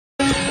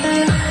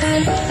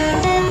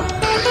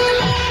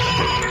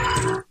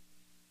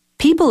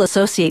People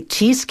associate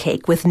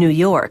cheesecake with New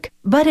York,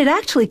 but it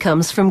actually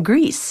comes from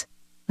Greece.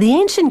 The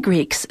ancient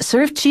Greeks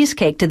served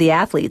cheesecake to the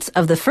athletes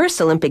of the first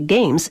Olympic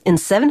Games in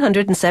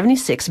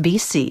 776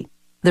 BC.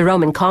 The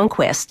Roman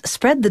conquest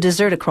spread the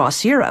dessert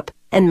across Europe,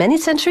 and many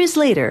centuries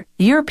later,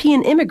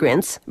 European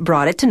immigrants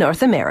brought it to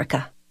North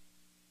America.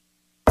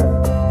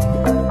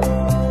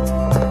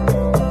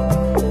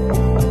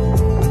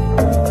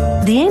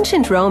 The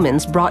ancient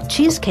Romans brought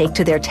cheesecake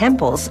to their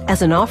temples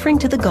as an offering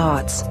to the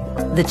gods.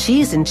 The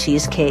cheese in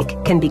cheesecake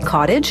can be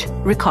cottage,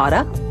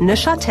 ricotta,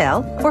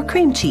 Neuchâtel, or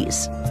cream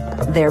cheese.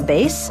 Their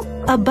base,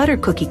 a butter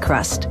cookie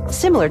crust,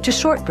 similar to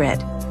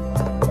shortbread.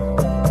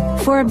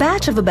 For a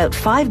batch of about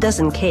 5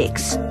 dozen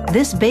cakes,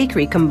 this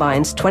bakery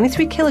combines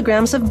 23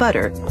 kilograms of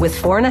butter with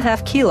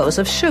 4.5 kilos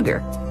of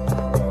sugar.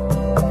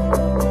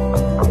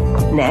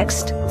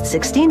 Next,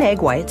 16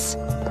 egg whites,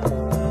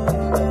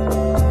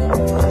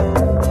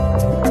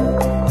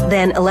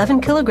 then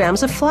 11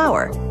 kilograms of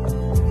flour.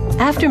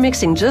 After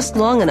mixing just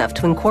long enough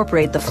to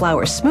incorporate the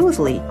flour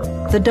smoothly,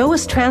 the dough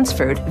is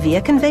transferred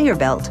via conveyor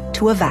belt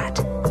to a vat.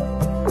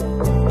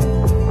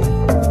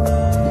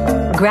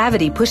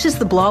 Gravity pushes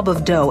the blob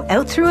of dough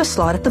out through a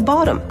slot at the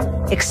bottom,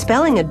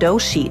 expelling a dough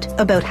sheet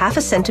about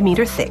 0.5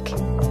 centimeter thick.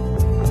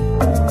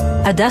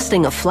 A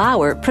dusting of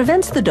flour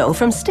prevents the dough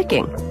from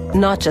sticking,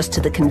 not just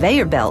to the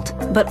conveyor belt,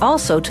 but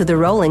also to the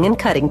rolling and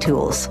cutting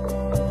tools.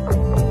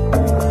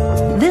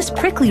 This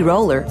prickly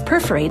roller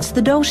perforates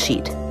the dough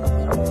sheet.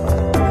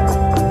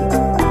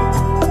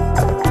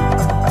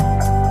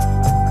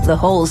 The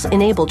holes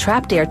enable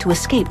trapped air to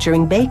escape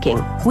during baking,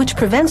 which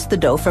prevents the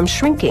dough from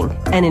shrinking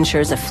and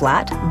ensures a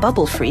flat,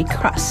 bubble-free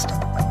crust.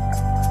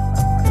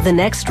 The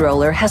next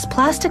roller has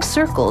plastic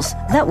circles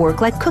that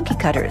work like cookie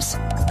cutters,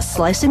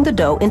 slicing the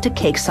dough into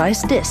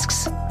cake-sized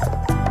discs.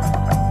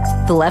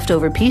 The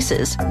leftover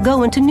pieces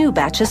go into new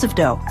batches of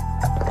dough.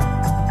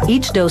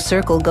 Each dough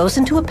circle goes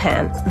into a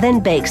pan, then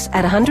bakes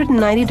at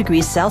 190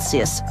 degrees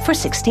Celsius for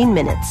 16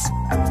 minutes.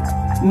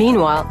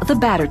 Meanwhile, the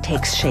batter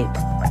takes shape.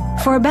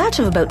 For a batch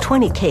of about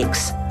 20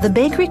 cakes, the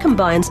bakery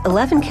combines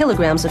 11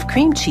 kilograms of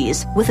cream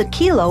cheese with a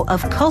kilo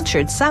of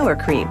cultured sour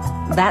cream.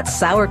 That's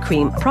sour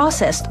cream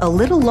processed a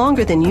little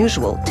longer than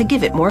usual to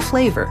give it more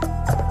flavor.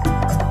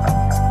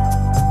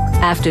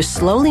 After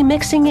slowly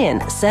mixing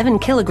in 7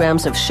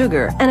 kilograms of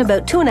sugar and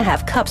about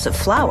 2.5 cups of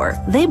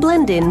flour, they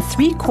blend in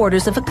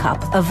 3/4 of a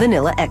cup of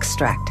vanilla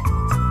extract.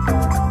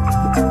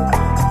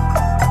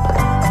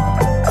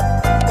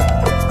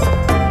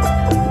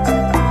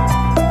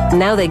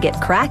 Now they get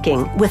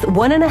cracking with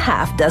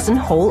 1.5 dozen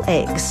whole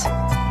eggs.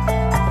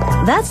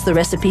 That's the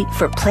recipe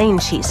for plain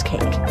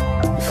cheesecake.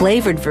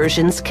 Flavored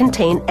versions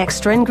contain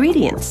extra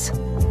ingredients.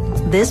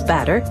 This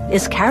batter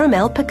is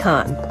caramel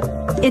pecan.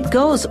 It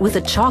goes with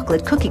a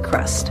chocolate cookie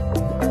crust.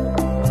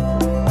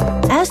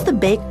 As the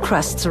baked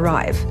crusts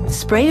arrive,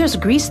 sprayers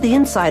grease the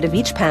inside of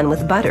each pan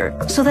with butter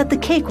so that the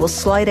cake will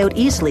slide out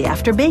easily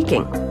after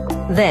baking.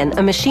 Then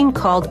a machine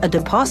called a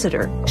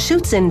depositor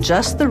shoots in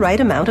just the right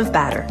amount of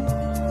batter.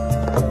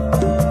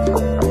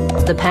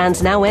 The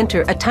pans now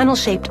enter a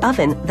tunnel-shaped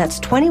oven that's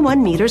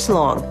 21 meters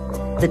long.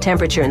 The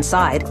temperature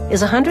inside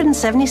is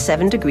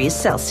 177 degrees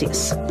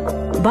Celsius.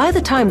 By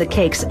the time the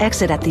cakes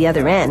exit at the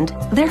other end,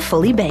 they're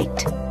fully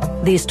baked.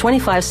 These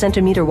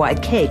 25-centimeter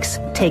wide cakes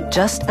take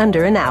just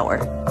under an hour.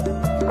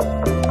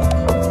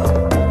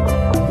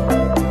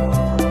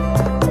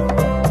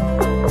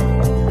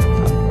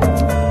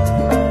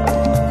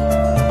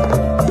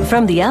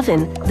 From the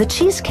oven, the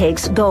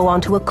cheesecakes go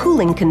onto a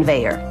cooling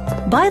conveyor.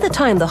 By the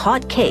time the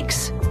hot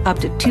cakes, up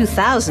to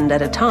 2,000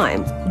 at a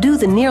time, do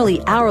the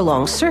nearly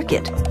hour-long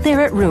circuit,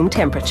 they're at room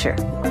temperature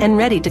and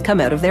ready to come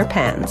out of their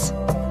pans.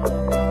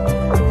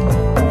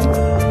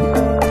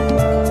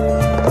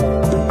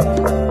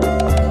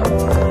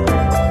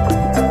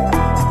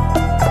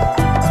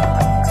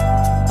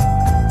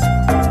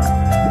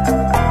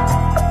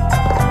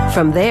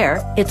 From there,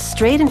 it's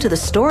straight into the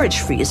storage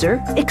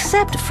freezer,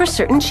 except for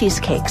certain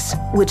cheesecakes,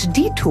 which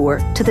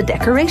detour to the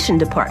decoration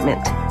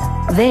department.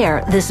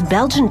 There, this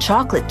Belgian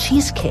chocolate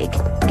cheesecake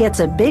gets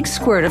a big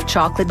squirt of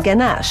chocolate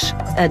ganache,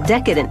 a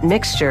decadent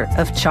mixture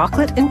of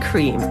chocolate and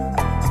cream.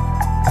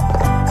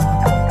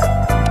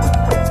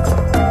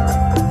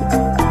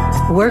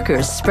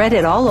 Workers spread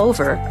it all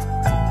over,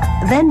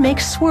 then make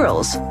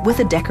swirls with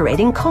a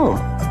decorating comb.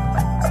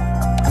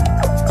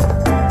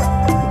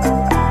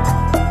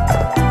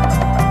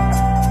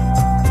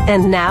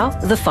 And now,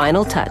 the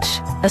final touch,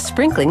 a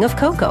sprinkling of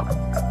cocoa.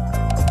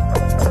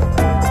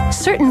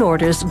 Certain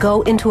orders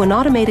go into an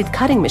automated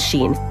cutting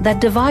machine that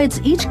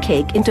divides each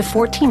cake into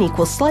 14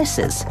 equal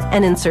slices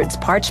and inserts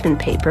parchment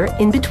paper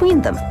in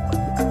between them.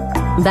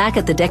 Back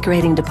at the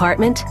decorating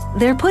department,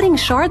 they're putting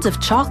shards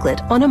of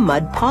chocolate on a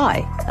mud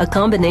pie, a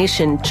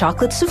combination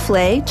chocolate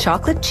soufflé,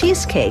 chocolate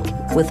cheesecake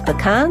with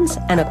pecans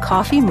and a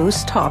coffee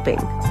mousse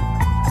topping.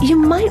 You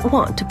might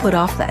want to put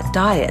off that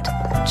diet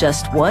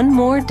just one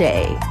more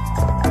day.